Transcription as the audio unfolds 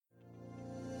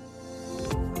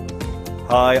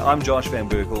Hi, I'm Josh Van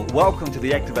Berkel. Welcome to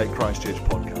the Activate Christchurch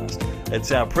podcast.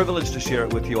 It's our privilege to share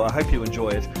it with you. I hope you enjoy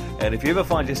it. And if you ever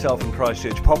find yourself in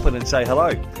Christchurch, pop in and say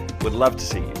hello. We'd love to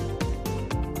see you.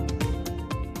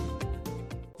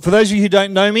 For those of you who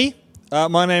don't know me,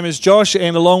 my name is Josh,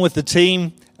 and along with the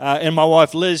team and my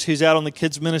wife Liz, who's out on the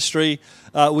kids ministry,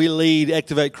 we lead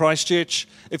Activate Christchurch.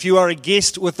 If you are a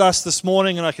guest with us this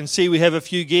morning, and I can see we have a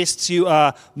few guests, you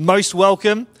are most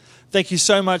welcome. Thank you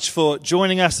so much for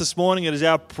joining us this morning. It is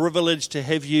our privilege to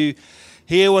have you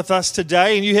here with us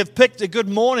today. And you have picked a good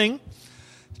morning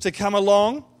to come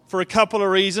along for a couple of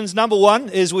reasons. Number one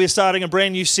is we're starting a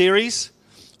brand new series,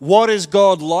 What is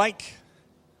God Like?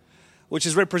 Which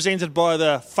is represented by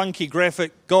the funky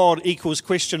graphic, God equals ?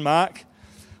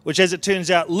 Which, as it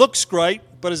turns out, looks great,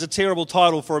 but is a terrible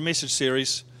title for a message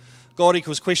series. God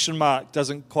equals ?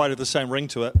 doesn't quite have the same ring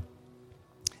to it.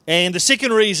 And the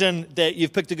second reason that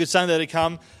you've picked a good Sunday to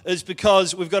come is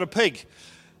because we've got a pig.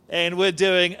 And we're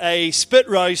doing a spit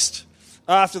roast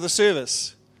after the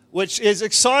service, which is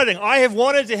exciting. I have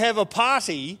wanted to have a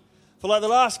party for like the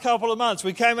last couple of months.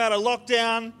 We came out of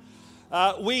lockdown.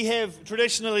 We have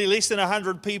traditionally less than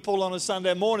 100 people on a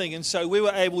Sunday morning, and so we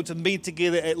were able to meet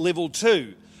together at level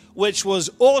 2, which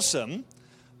was awesome,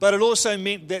 but it also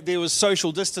meant that there was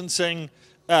social distancing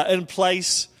in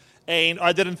place. And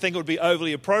I didn't think it would be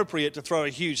overly appropriate to throw a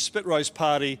huge spit roast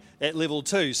party at level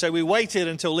 2. So we waited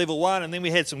until level 1, and then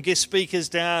we had some guest speakers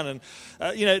down. And,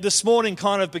 this morning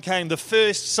kind of became the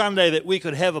first Sunday that we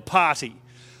could have a party,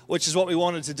 which is what we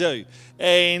wanted to do.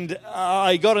 And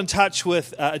I got in touch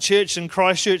with a church in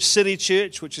Christchurch, City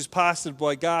Church, which is pastored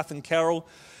by Garth and Carol.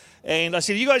 And I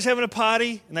said, "Are you guys having a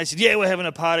party?" And they said, "Yeah, we're having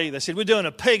a party." They said, "We're doing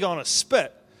a pig on a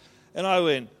spit." And I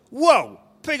went, "Whoa,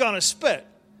 pig on a spit?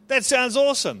 That sounds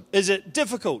awesome. Is it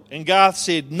difficult?" And Garth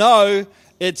said, "No,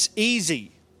 it's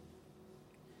easy."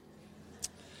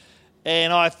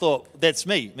 And I thought, that's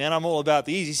me, man. I'm all about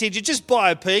the easy. He said, "You just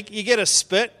buy a pig, you get a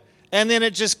spit, and then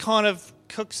it just kind of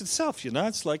cooks itself,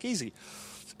 It's like easy."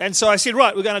 And so I said,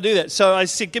 "Right, we're going to do that." So I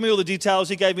said, "Give me all the details."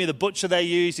 He gave me the butcher they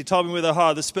used. He told me where they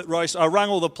hired the spit roast. I rang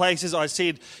all the places. I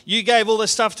said, "You gave all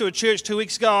this stuff to a church 2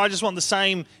 weeks ago. I just want the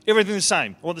same, everything the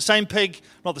same. I want the same pig,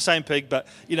 not the same pig, but,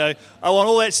 I want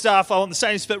all that stuff. I want the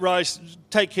same spit roast.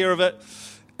 Take care of it."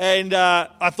 And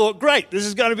I thought, great, this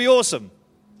is going to be awesome.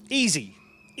 Easy.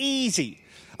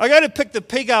 I go to pick the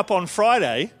pig up on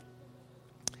Friday,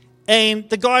 and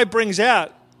the guy brings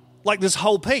out like this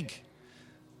whole pig.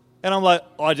 And I'm like,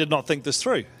 I did not think this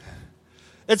through.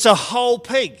 It's a whole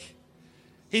pig.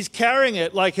 He's carrying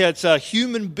it like it's a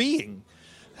human being.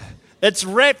 It's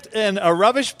wrapped in a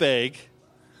rubbish bag,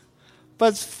 but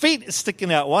its feet are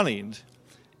sticking out one end,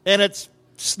 and its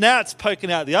snout's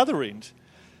poking out the other end.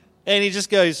 And he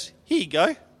just goes, "Here you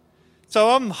go."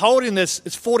 So I'm holding this,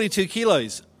 it's 42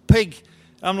 kilos, pig.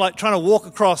 I'm like trying to walk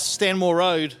across Stanmore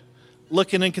Road,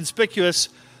 looking inconspicuous,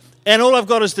 and all I've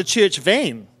got is the church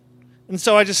van. And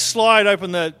so I just slide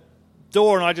open the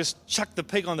door and I just chuck the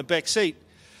pig on the back seat.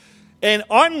 And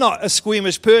I'm not a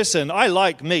squeamish person. I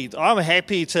like meat. I'm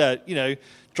happy to,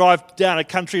 drive down a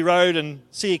country road and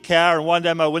see a cow and wind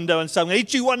down my window and say, "I'm going to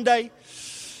eat you one day."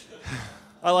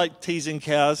 I like teasing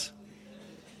cows.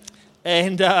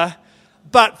 And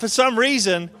but for some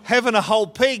reason, having a whole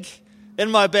pig in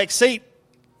my back seat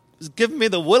is giving me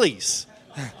the willies.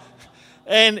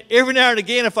 And every now and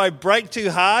again, if I brake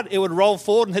too hard, it would roll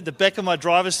forward and hit the back of my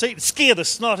driver's seat and scare the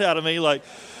snot out of me. So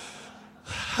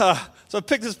I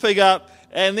picked this pig up,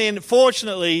 and then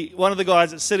fortunately, one of the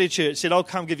guys at City Church said, "I'll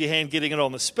come give you a hand getting it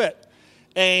on the spit."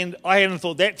 And I hadn't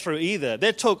thought that through either.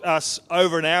 That took us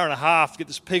over an hour and a half to get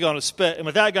this pig on a spit. And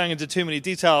without going into too many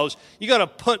details, you got to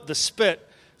put the spit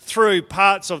through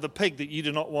parts of the pig that you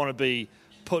do not want to be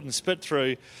putting spit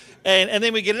through. And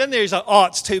then we get it in there, he's like, "Oh,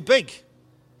 it's too big."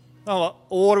 I'm like,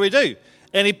 "Well, what do we do?"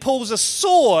 And he pulls a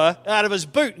saw out of his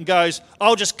boot and goes,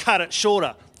 "I'll just cut it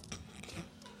shorter."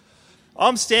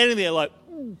 I'm standing there like,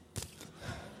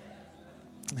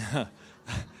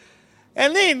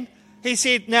 and then he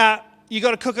said, "Now, you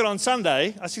got to cook it on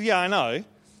Sunday." I said, "Yeah, I know.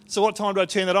 So what time do I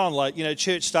turn it on?"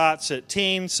 Church starts at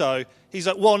 10. So he's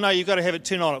like, "Well, no, you've got to have it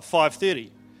turned on at 5:30.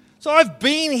 So I've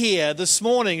been here this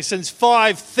morning since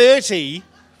 5:30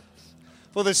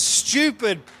 for this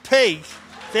stupid pig.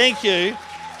 Thank you.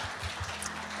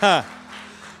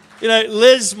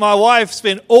 Liz, my wife,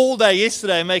 spent all day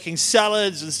yesterday making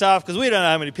salads and stuff because we don't know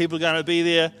how many people are going to be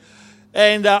there.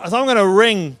 And so I'm going to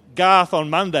ring Garth on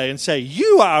Monday and say,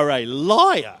 "You are a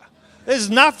liar. There's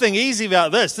nothing easy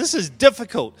about this. This is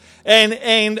difficult."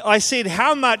 And I said,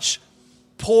 "How much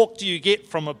pork do you get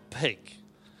from a pig?"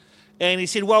 And he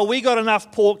said, "Well, we got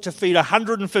enough pork to feed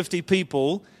 150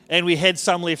 people and we had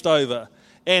some left over."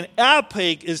 and our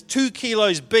peak is 2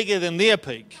 kilos bigger than their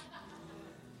peak.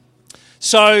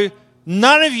 So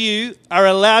none of you are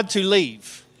allowed to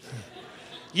leave.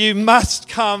 You must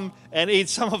come and eat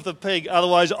some of the pig,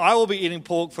 otherwise I will be eating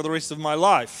pork for the rest of my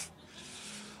life.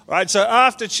 All right, so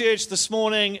after church this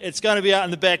morning, it's going to be out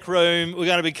in the back room. We're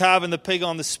going to be carving the pig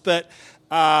on the spit.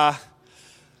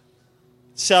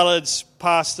 Salads,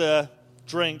 pasta,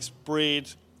 drinks, bread.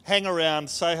 Hang around,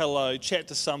 say hello, chat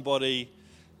to somebody,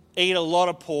 eat a lot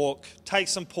of pork, take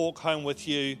some pork home with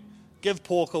you, give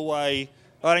pork away.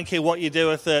 I don't care what you do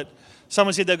with it.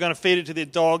 Someone said they're going to feed it to their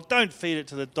dog. Don't feed it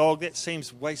to the dog. That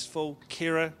seems wasteful.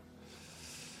 Kira.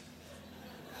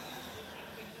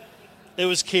 It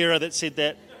was Kira that said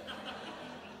that.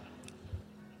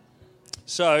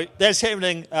 So that's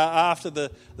happening after the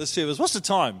service. What's the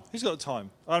time? Who's got the time?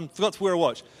 I forgot to wear a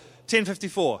watch.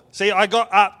 10:54. See, I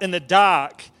got up in the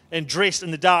dark and dressed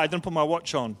in the dark. I didn't put my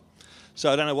watch on.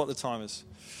 So I don't know what the time is.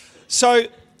 So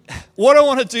what I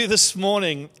want to do this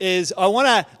morning is I want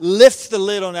to lift the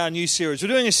lid on our new series. We're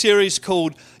doing a series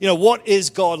called, What is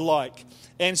God Like?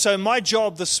 And so my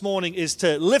job this morning is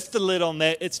to lift the lid on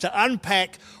that. It's to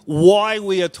unpack why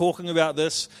we are talking about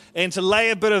this and to lay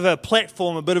a bit of a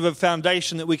platform, a bit of a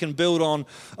foundation that we can build on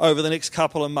over the next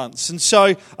couple of months. And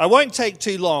so I won't take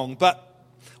too long, but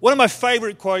one of my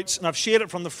favorite quotes, and I've shared it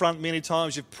from the front many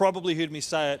times, you've probably heard me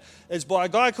say it, is by a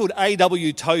guy called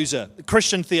A.W. Tozer, a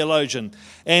Christian theologian.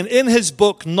 And in his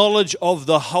book, Knowledge of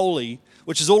the Holy,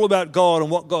 which is all about God and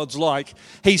what God's like,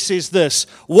 he says this: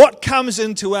 what comes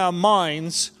into our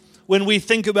minds when we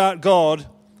think about God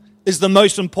is the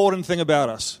most important thing about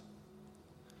us.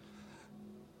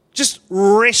 Just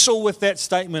wrestle with that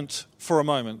statement for a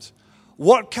moment.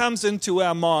 What comes into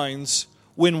our minds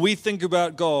when we think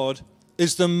about God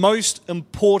is the most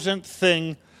important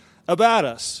thing about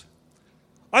us.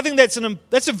 I think that's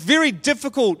a very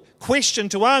difficult question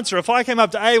to answer. If I came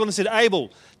up to Abel and said,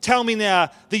 Abel, tell me now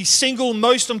the single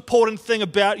most important thing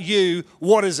about you,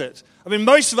 what is it? I mean,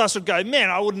 most of us would go,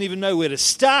 man, I wouldn't even know where to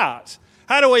start.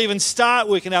 How do I even start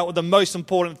working out what the most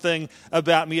important thing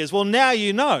about me is? Well, now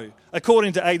you know,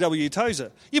 according to A.W.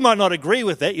 Tozer. You might not agree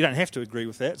with that. You don't have to agree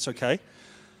with that. It's okay.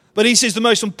 But he says the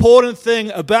most important thing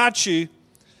about you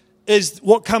is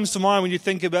what comes to mind when you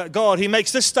think about God. He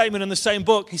makes this statement in the same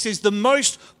book. He says the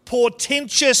most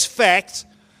portentous fact.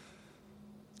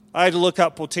 I had to look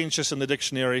up portentous in the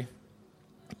dictionary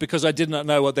because I did not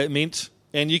know what that meant.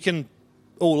 And you can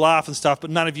all laugh and stuff, but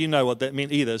none of you know what that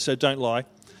meant either, so don't lie.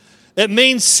 It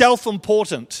means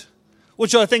self-important,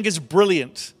 which I think is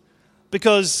brilliant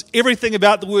because everything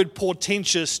about the word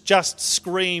portentous just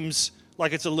screams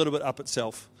like it's a little bit up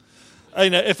itself.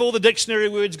 If all the dictionary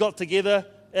words got together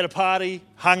at a party,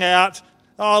 hung out,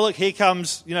 oh, look, here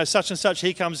comes, such and such,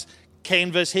 here comes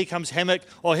canvas, here comes hammock,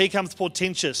 or here comes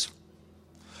portentous.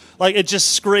 Like, it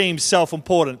just screams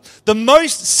self-important. The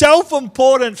most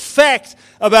self-important fact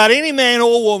about any man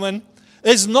or woman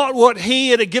is not what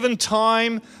he at a given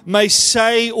time may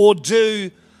say or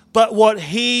do, but what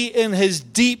he in his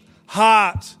deep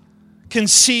heart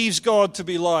conceives God to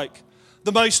be like.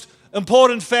 The most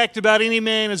important fact about any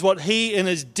man is what he in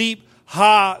his deep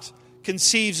heart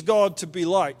conceives God to be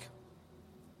like.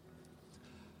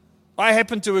 I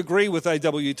happen to agree with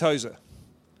A.W. Tozer.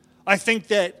 I think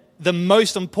that the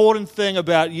most important thing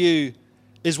about you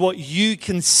is what you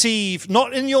conceive,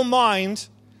 not in your mind,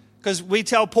 because we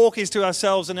tell porkies to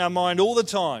ourselves in our mind all the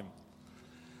time.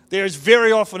 There is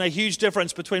very often a huge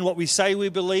difference between what we say we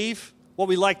believe, what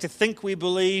we like to think we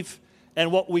believe,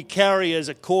 and what we carry as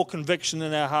a core conviction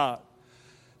in our heart.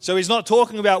 So he's not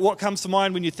talking about what comes to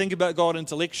mind when you think about God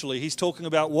intellectually. He's talking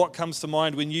about what comes to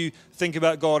mind when you think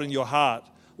about God in your heart.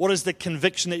 What is the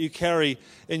conviction that you carry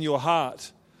in your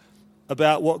heart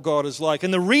about what God is like?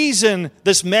 And the reason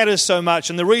this matters so much,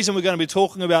 and the reason we're going to be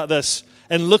talking about this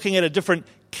and looking at a different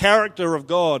character of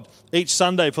God each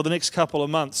Sunday for the next couple of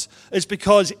months, is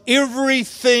because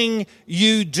everything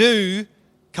you do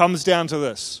comes down to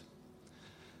this.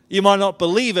 You might not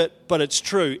believe it, but it's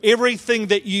true. Everything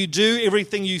that you do,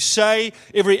 everything you say,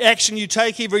 every action you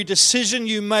take, every decision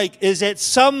you make is at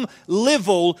some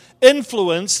level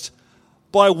influenced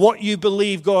by what you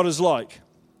believe God is like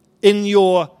in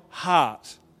your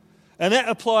heart. And that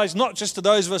applies not just to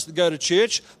those of us that go to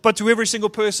church, but to every single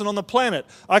person on the planet.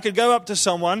 I could go up to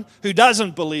someone who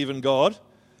doesn't believe in God,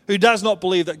 who does not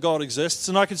believe that God exists,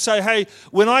 and I could say, hey,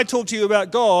 when I talk to you about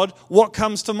God, what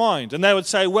comes to mind? And they would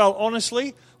say, well,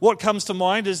 honestly, what comes to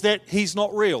mind is that he's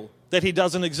not real, that he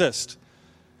doesn't exist.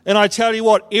 And I tell you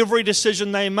what, every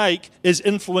decision they make is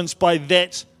influenced by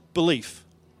that belief.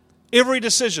 Every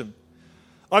decision.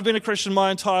 I've been a Christian my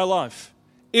entire life.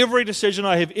 every decision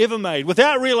I have ever made,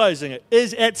 without realizing it,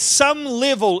 is at some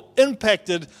level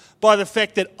impacted by the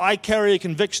fact that I carry a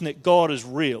conviction that God is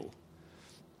real.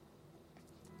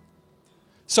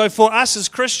 So for us as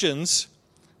Christians,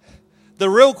 the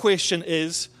real question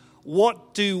is,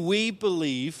 what do we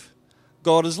believe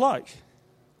God is like?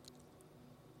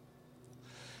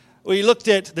 We looked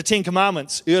at the Ten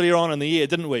Commandments earlier on in the year,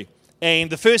 didn't we?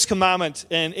 And the first commandment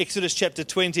in Exodus chapter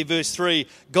 20, verse 3,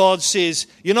 God says,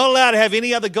 you're not allowed to have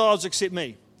any other gods except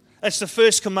me. That's the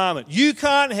first commandment. You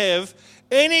can't have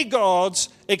any gods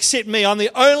except me. I'm the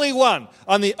only one.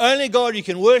 I'm the only God you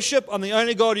can worship. I'm the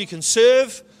only God you can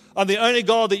serve. I'm the only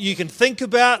God that you can think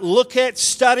about, look at,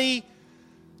 study.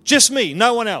 Just me,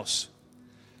 no one else.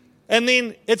 And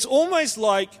then it's almost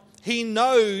like He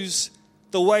knows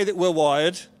the way that we're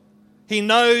wired. He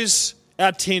knows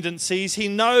our tendencies. He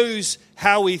knows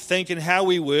how we think and how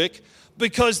we work,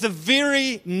 because the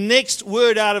very next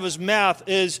word out of His mouth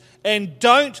is, and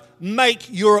don't make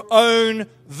your own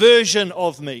version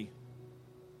of me.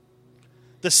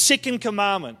 The second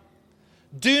commandment,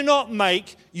 do not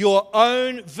make your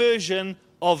own version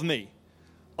of me.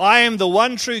 I am the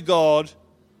one true God.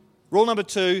 Rule number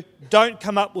 2, don't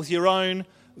come up with your own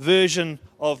version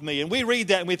of me. And we read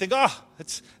that and we think,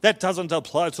 that doesn't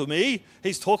apply to me.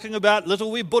 He's talking about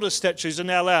little wee Buddha statues in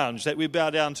our lounge that we bow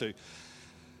down to.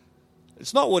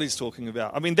 It's not what he's talking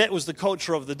about. I mean, that was the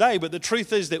culture of the day, but the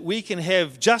truth is that we can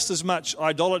have just as much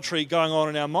idolatry going on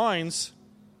in our minds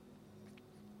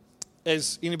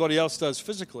as anybody else does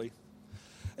physically.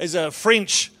 As a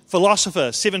French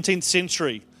philosopher, 17th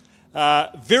century,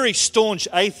 very staunch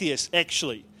atheist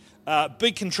actually,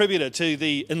 big contributor to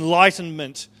the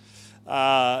Enlightenment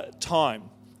time.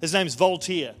 His name's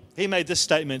Voltaire. He made this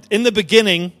statement. In the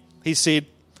beginning, he said,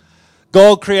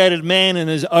 God created man in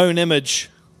His own image,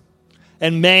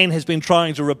 and man has been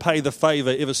trying to repay the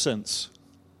favor ever since.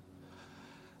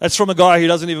 That's from a guy who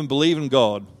doesn't even believe in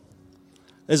God.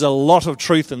 There's a lot of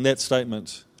truth in that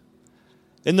statement.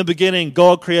 In the beginning,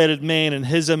 God created man in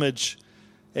His image,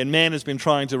 and man has been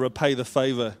trying to repay the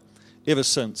favor ever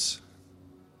since.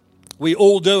 We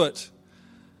all do it.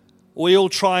 We all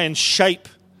try and shape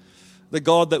the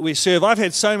God that we serve. I've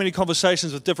had so many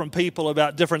conversations with different people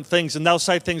about different things, and they'll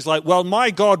say things like, well, my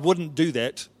God wouldn't do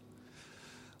that.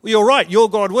 Well, you're right, your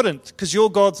God wouldn't, because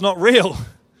your God's not real.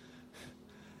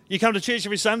 You come to church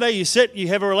every Sunday, you sit, you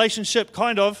have a relationship,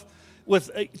 kind of, with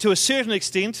to a certain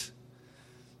extent.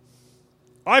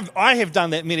 I have done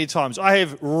that many times. I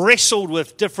have wrestled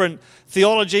with different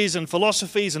theologies and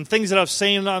philosophies and things that I've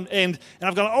seen, and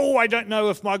I've gone, I don't know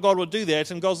if my God would do that.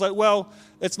 And God's like, well,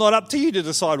 it's not up to you to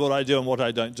decide what I do and what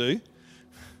I don't do.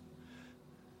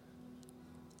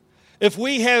 If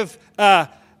we have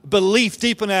belief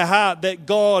deep in our heart that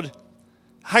God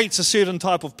hates a certain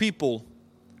type of people,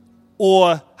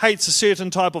 or hates a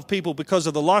certain type of people because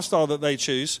of the lifestyle that they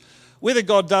choose, whether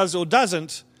God does or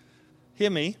doesn't, hear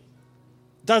me,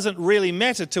 doesn't really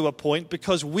matter to a point,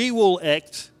 because we will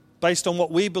act based on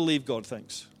what we believe God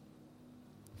thinks.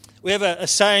 We have a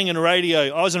saying in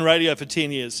radio. I was in radio for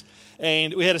 10 years,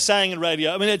 and we had a saying in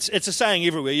radio. I mean, it's a saying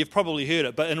everywhere. You've probably heard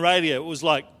it, but in radio it was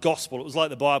like gospel. It was like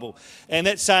the Bible. And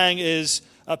that saying is,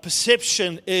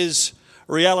 perception is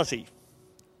reality.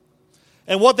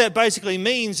 And what that basically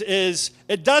means is,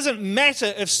 it doesn't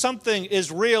matter if something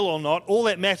is real or not. All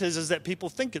that matters is that people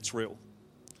think it's real.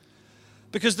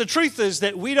 Because the truth is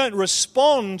that we don't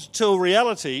respond to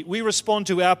reality, we respond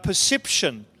to our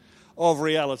perception of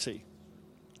reality.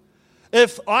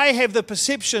 If I have the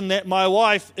perception that my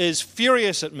wife is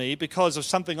furious at me because of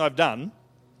something I've done,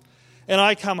 and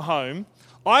I come home,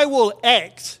 I will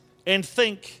act and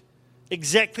think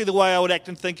exactly the way I would act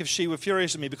and think if she were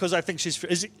furious at me, because I think she's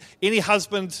furious. Is any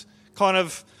husband kind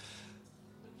of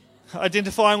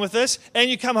identifying with this? And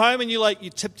you come home and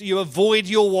you avoid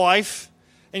your wife,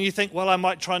 and you think, well, I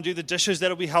might try and do the dishes,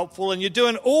 that'll be helpful. And you're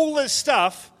doing all this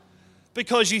stuff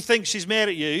because you think she's mad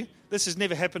at you. This has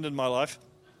never happened in my life.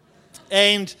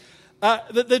 And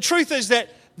the truth is that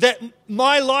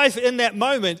my life in that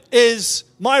moment is,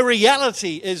 my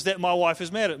reality is that my wife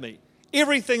is mad at me.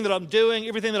 Everything that I'm doing,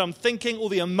 everything that I'm thinking, all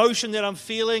the emotion that I'm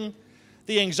feeling,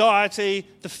 the anxiety,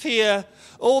 the fear,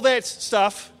 all that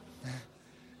stuff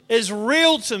is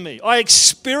real to me. I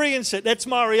experience it. That's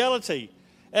my reality.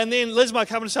 And then Liz might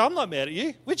come and say, I'm not mad at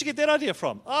you. Where'd you get that idea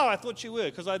from? Oh, I thought you were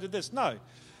because I did this. No.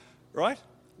 Right?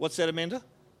 What's that, Amanda?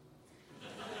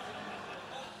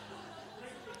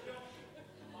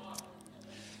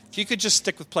 If you could just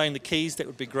stick with playing the keys, that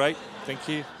would be great. Thank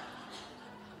you.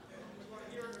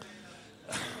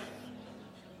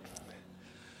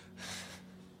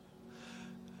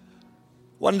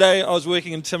 One day I was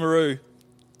working in Timaru,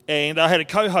 And I had a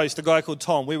co-host, a guy called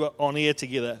Tom. We were on air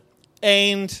together.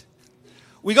 And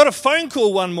we got a phone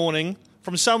call one morning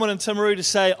from someone in Timaru to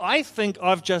say, I think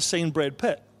I've just seen Brad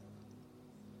Pitt.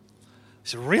 I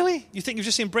said, really? You think you've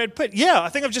just seen Brad Pitt? Yeah, I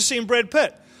think I've just seen Brad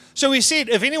Pitt. So we said,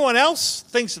 if anyone else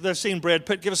thinks that they've seen Brad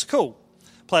Pitt, give us a call.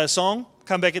 Play a song,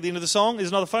 come back at the end of the song, there's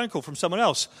another phone call from someone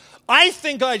else. I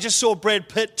think I just saw Brad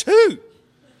Pitt too.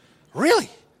 Really?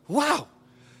 Wow.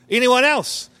 Anyone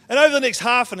else? And over the next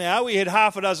half an hour, we had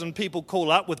half a dozen people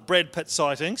call up with Brad Pitt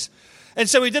sightings. And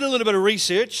so we did a little bit of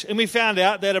research, and we found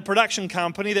out that a production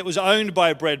company that was owned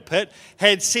by Brad Pitt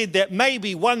had said that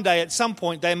maybe one day at some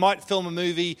point they might film a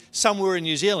movie somewhere in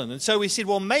New Zealand. And so we said,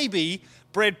 well, maybe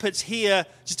Brad Pitt's here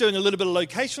just doing a little bit of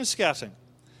location scouting.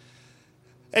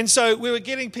 And so we were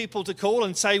getting people to call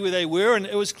and say where they were, and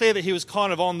it was clear that he was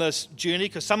kind of on this journey,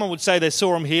 because someone would say they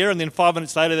saw him here, and then 5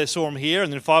 minutes later they saw him here,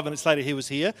 and then 5 minutes later he was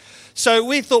here. So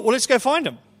we thought, well, let's go find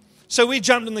him. So we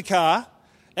jumped in the car,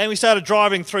 and we started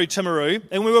driving through Timaru,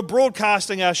 and we were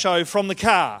broadcasting our show from the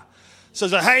car. So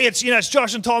it's like, hey, it's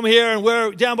Josh and Tom here, and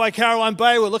we're down by Caroline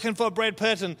Bay, we're looking for Brad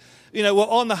Pitt, and we're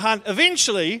on the hunt.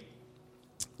 Eventually,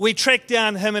 we tracked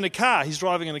down him in a car. He's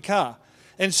driving in a car.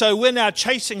 And so we're now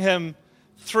chasing him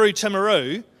through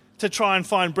Timaru to try and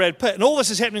find Brad Pitt. And all this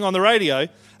is happening on the radio.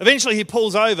 Eventually he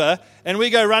pulls over, and we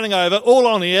go running over, all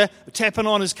on air, tapping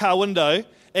on his car window.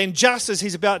 And just as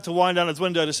he's about to wind down his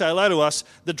window to say hello to us,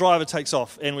 the driver takes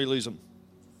off and we lose him.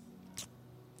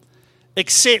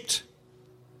 Except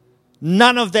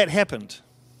none of that happened.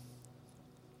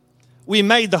 We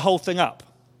made the whole thing up.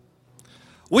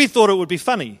 We thought it would be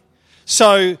funny.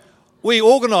 So we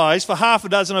organised for half a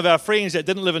dozen of our friends that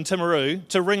didn't live in Timaru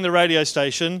to ring the radio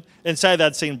station and say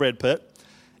they'd seen Brad Pitt.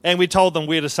 And we told them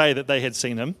where to say that they had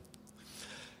seen him.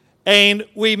 And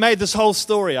we made this whole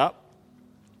story up.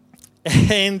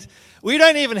 And we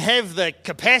don't even have the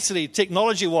capacity,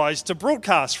 technology-wise, to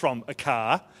broadcast from a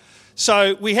car.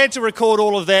 So we had to record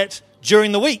all of that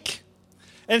during the week.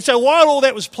 And so while all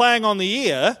that was playing on the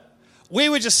air, we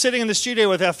were just sitting in the studio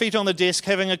with our feet on the desk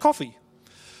having a coffee,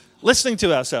 listening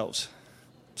to ourselves.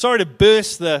 Sorry to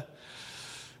burst the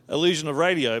illusion of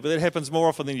radio, but that happens more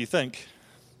often than you think.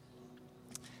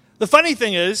 The funny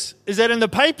thing is that in the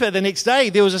paper the next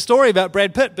day, there was a story about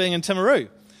Brad Pitt being in Timaru.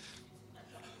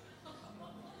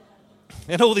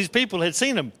 And all these people had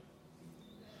seen him.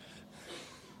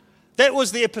 That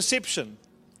was their perception.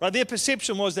 Right? Their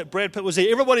perception was that Brad Pitt was there.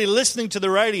 Everybody listening to the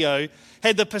radio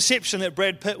had the perception that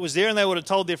Brad Pitt was there, and they would have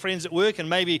told their friends at work and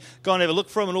maybe go and have a look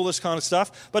for him and all this kind of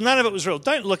stuff. But none of it was real.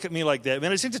 Don't look at me like that,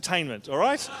 man. It's entertainment, all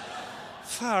right?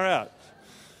 Far out.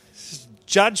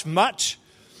 Judge much?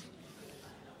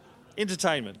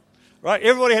 Entertainment. Right?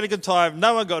 Everybody had a good time.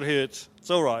 No one got hurt. It's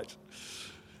all right.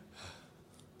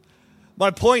 My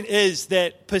point is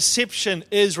that perception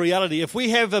is reality. If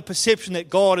we have a perception that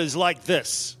God is like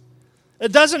this,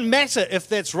 it doesn't matter if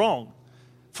that's wrong.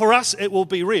 For us, it will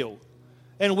be real.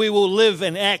 And we will live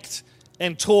and act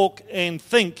and talk and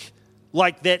think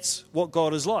like that's what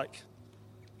God is like.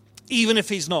 Even if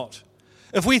He's not.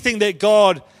 If we think that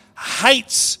God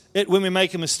hates it when we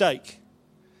make a mistake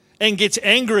and gets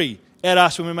angry at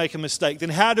us when we make a mistake, then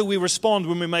how do we respond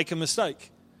when we make a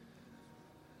mistake?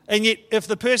 And yet, if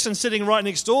the person sitting right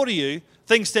next door to you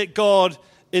thinks that God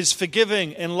is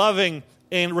forgiving and loving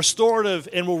and restorative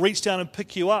and will reach down and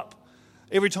pick you up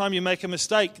every time you make a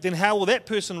mistake, then how will that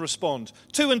person respond?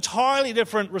 Two entirely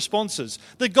different responses.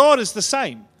 The God is the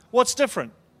same. What's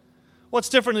different? What's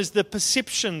different is the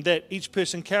perception that each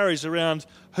person carries around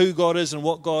who God is and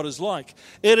what God is like.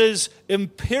 It is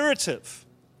imperative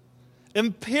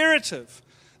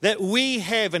that we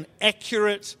have an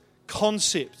accurate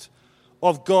concept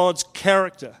of God's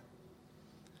character.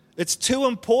 It's too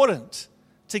important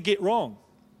to get wrong.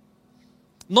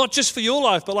 Not just for your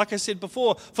life, but like I said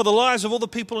before, for the lives of all the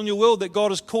people in your world that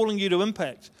God is calling you to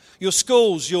impact. Your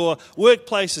schools, your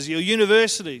workplaces, your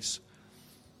universities.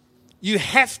 You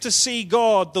have to see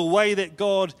God the way that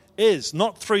God is,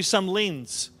 not through some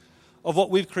lens of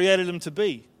what we've created Him to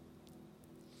be.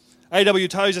 A.W.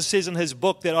 Tozer says in his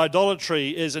book that idolatry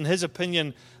is, in his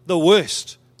opinion, the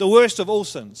worst of all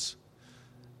sins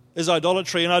is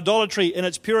idolatry. And idolatry in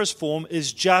its purest form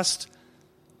is just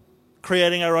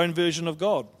creating our own version of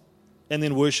God and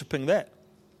then worshipping that.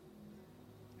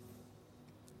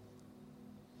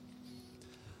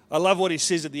 I love what he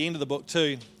says at the end of the book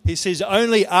too. He says,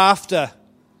 only after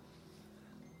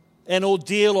an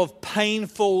ordeal of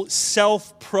painful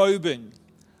self-probing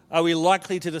are we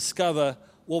likely to discover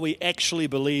what we actually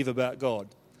believe about God.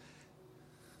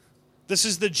 This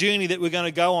is the journey that we're going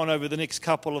to go on over the next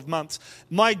couple of months.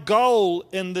 My goal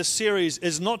in this series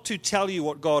is not to tell you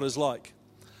what God is like.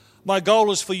 My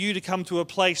goal is for you to come to a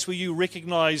place where you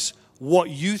recognize what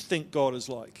you think God is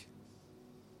like.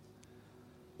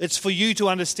 It's for you to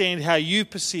understand how you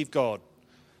perceive God.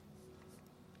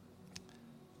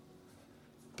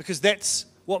 Because that's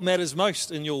what matters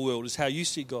most in your world, is how you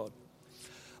see God.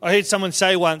 I heard someone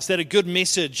say once that a good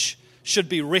message should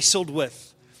be wrestled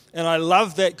with. And I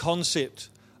love that concept.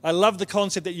 I love the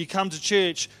concept that you come to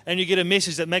church and you get a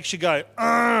message that makes you go,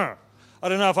 I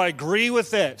don't know if I agree with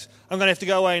that. I'm going to have to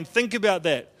go away and think about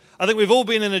that. I think we've all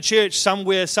been in a church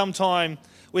somewhere, sometime,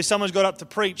 where someone's got up to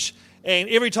preach, and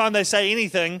every time they say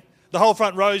anything, the whole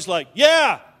front row's like,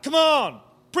 yeah, come on,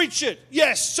 preach it.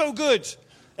 Yes, so good.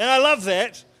 And I love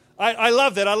that. I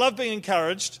love that. I love being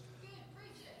encouraged.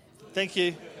 Thank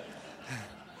you.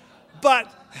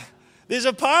 But there's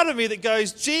a part of me that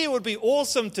goes, gee, it would be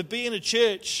awesome to be in a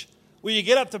church where you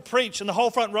get up to preach and the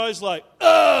whole front row's like,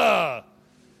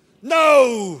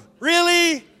 no,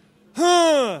 really?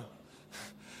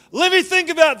 Let me think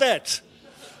about that.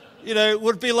 You know, it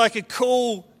would be like a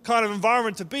cool kind of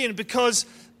environment to be in, because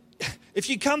if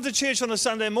you come to church on a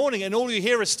Sunday morning and all you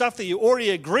hear is stuff that you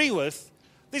already agree with,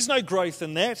 there's no growth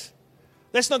in that.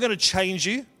 That's not going to change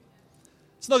you.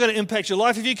 It's not going to impact your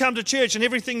life. If you come to church and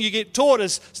everything you get taught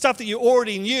is stuff that you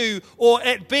already knew, or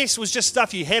at best was just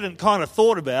stuff you hadn't kind of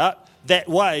thought about that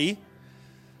way,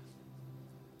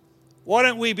 why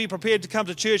don't we be prepared to come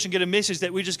to church and get a message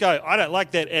that we just go, I don't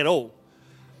like that at all.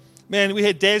 Man, we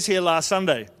had Daz here last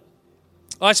Sunday.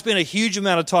 I spent a huge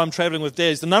amount of time traveling with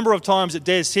Daz. The number of times that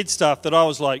Daz said stuff that I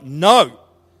was like, no,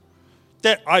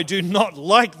 that I do not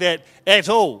like that at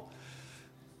all.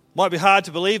 Might be hard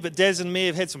to believe, but Daz and me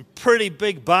have had some pretty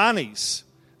big barneys.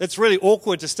 It's really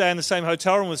awkward to stay in the same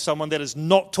hotel room with someone that is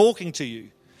not talking to you.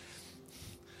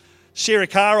 Share a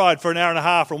car ride for an hour and a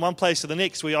half from one place to the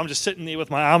next, where I'm just sitting there with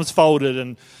my arms folded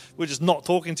and we're just not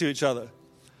talking to each other.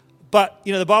 But,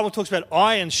 you know, the Bible talks about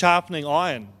iron sharpening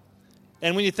iron.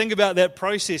 And when you think about that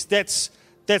process, that's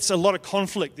a lot of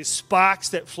conflict. There's sparks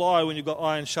that fly when you've got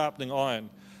iron sharpening iron.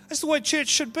 That's the way church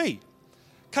should be.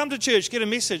 Come to church, get a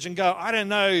message and go, I don't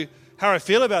know how I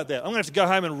feel about that. I'm going to have to go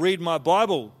home and read my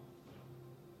Bible.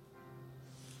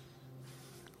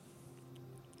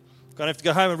 I'm going to have to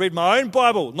go home and read my own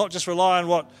Bible, not just rely on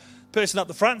what the person up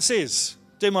the front says.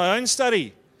 Do my own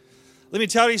study. Let me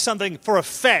tell you something for a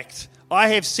fact. I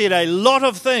have said a lot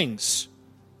of things,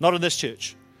 not in this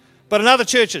church, but in other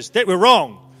churches, that were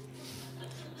wrong.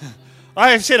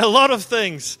 I have said a lot of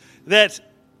things that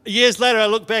years later I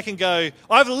look back and go,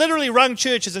 I've literally rung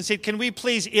churches and said, can we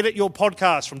please edit your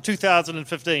podcast from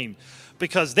 2015?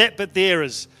 Because that bit there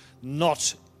is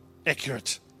not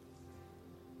accurate.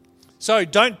 So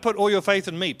don't put all your faith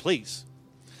in me, please.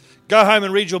 Go home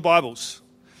and read your Bibles.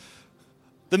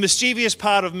 The mischievous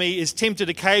part of me is tempted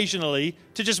occasionally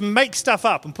to just make stuff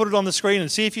up and put it on the screen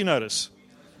and see if you notice.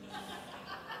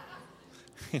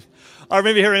 I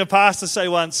remember hearing a pastor say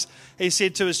once, he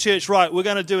said to his church, right, we're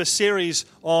going to do a series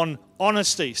on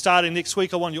honesty. Starting next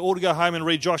week, I want you all to go home and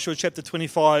read Joshua chapter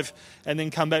 25 and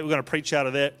then come back. We're going to preach out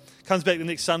of that. Comes back the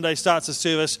next Sunday, starts the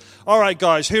service. All right,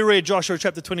 guys, who read Joshua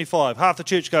chapter 25? Half the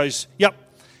church goes, yep.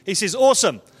 He says,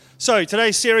 awesome. So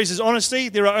today's series is honesty.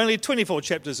 There are only 24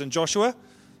 chapters in Joshua.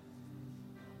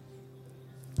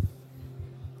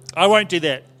 I won't do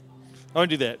that.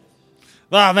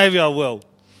 Well, maybe I will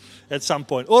at some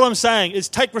point. All I'm saying is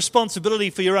take responsibility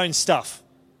for your own stuff.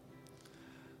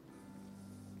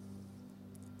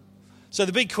 So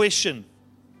the big question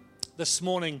this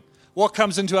morning, what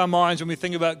comes into our minds when we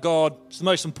think about God? It's the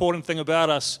most important thing about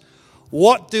us.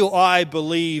 What do I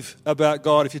believe about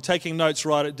God? If you're taking notes,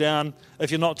 write it down.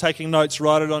 If you're not taking notes,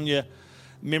 write it on your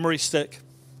memory stick.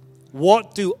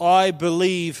 What do I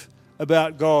believe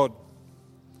about God?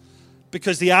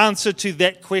 Because the answer to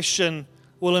that question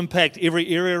will impact every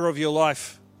area of your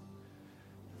life.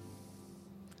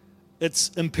 It's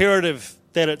imperative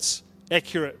that it's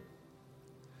accurate.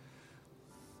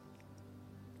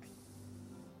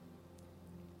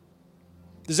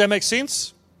 Does that make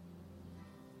sense?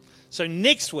 So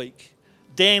next week,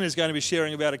 Dan is going to be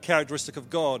sharing about a characteristic of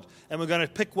God, and we're going to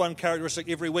pick one characteristic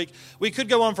every week. We could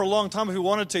go on for a long time if we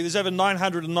wanted to. There's over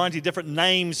 990 different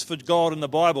names for God in the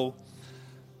Bible.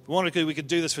 If we wanted to, we could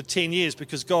do this for 10 years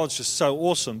because God's just so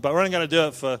awesome. But we're only going to do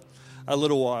it for a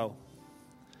little while.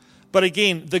 But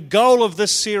again, the goal of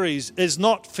this series is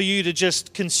not for you to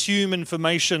just consume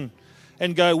information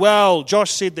and go, well,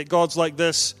 Josh said that God's like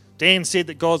this, Dan said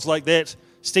that God's like that,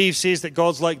 Steve says that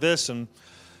God's like this, and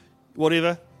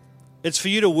whatever. It's for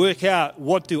you to work out,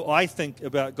 what do I think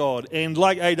about God? And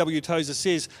like A.W. Tozer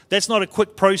says, that's not a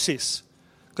quick process,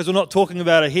 because we're not talking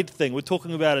about a head thing. We're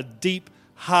talking about a deep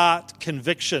heart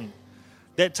conviction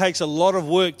That takes a lot of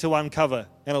work to uncover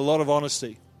and a lot of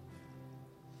honesty.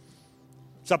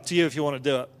 It's up to you if you want to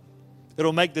do it.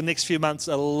 It'll make the next few months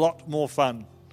a lot more fun.